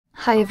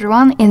Hi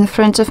everyone, in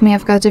front of me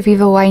I've got the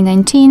VIVO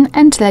Y19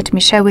 and let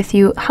me share with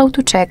you how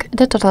to check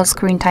the total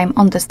screen time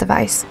on this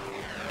device.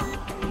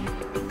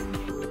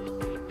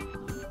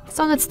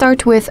 So let's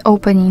start with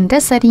opening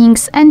the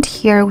settings, and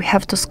here we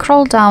have to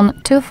scroll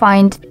down to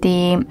find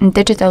the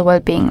digital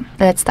well-being.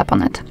 Let's tap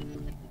on it.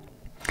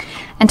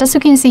 And as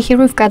you can see here,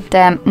 we've got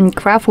the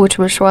graph which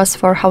will show us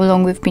for how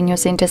long we've been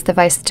using this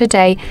device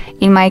today.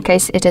 In my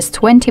case, it is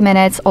 20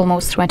 minutes,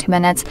 almost 20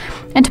 minutes,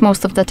 and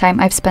most of the time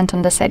I've spent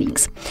on the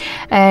settings.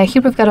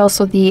 Here we've got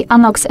also the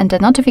unlocks and the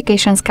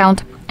notifications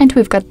count, and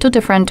we've got two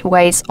different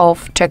ways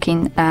of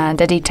checking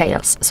the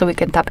details. So we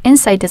can tap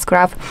inside this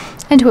graph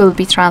and we will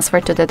be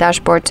transferred to the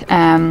dashboard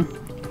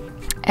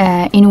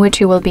in which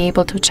you will be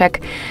able to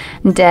check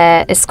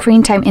the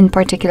screen time in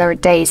particular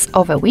days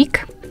of a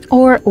week.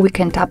 Or we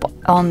can tap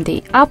on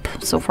the app,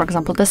 so for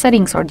example the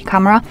settings or the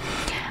camera,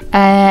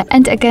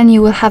 and again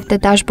you will have the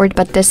dashboard,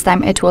 but this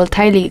time it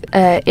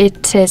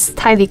is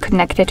tightly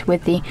connected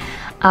with the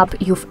app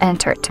you've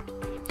entered.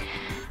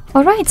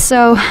 Alright,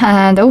 so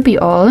that will be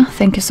all.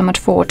 Thank you so much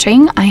for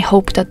watching. I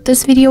hope that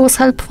this video was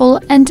helpful,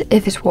 and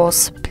if it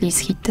was, please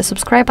hit the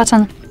subscribe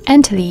button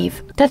and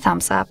leave the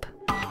thumbs up.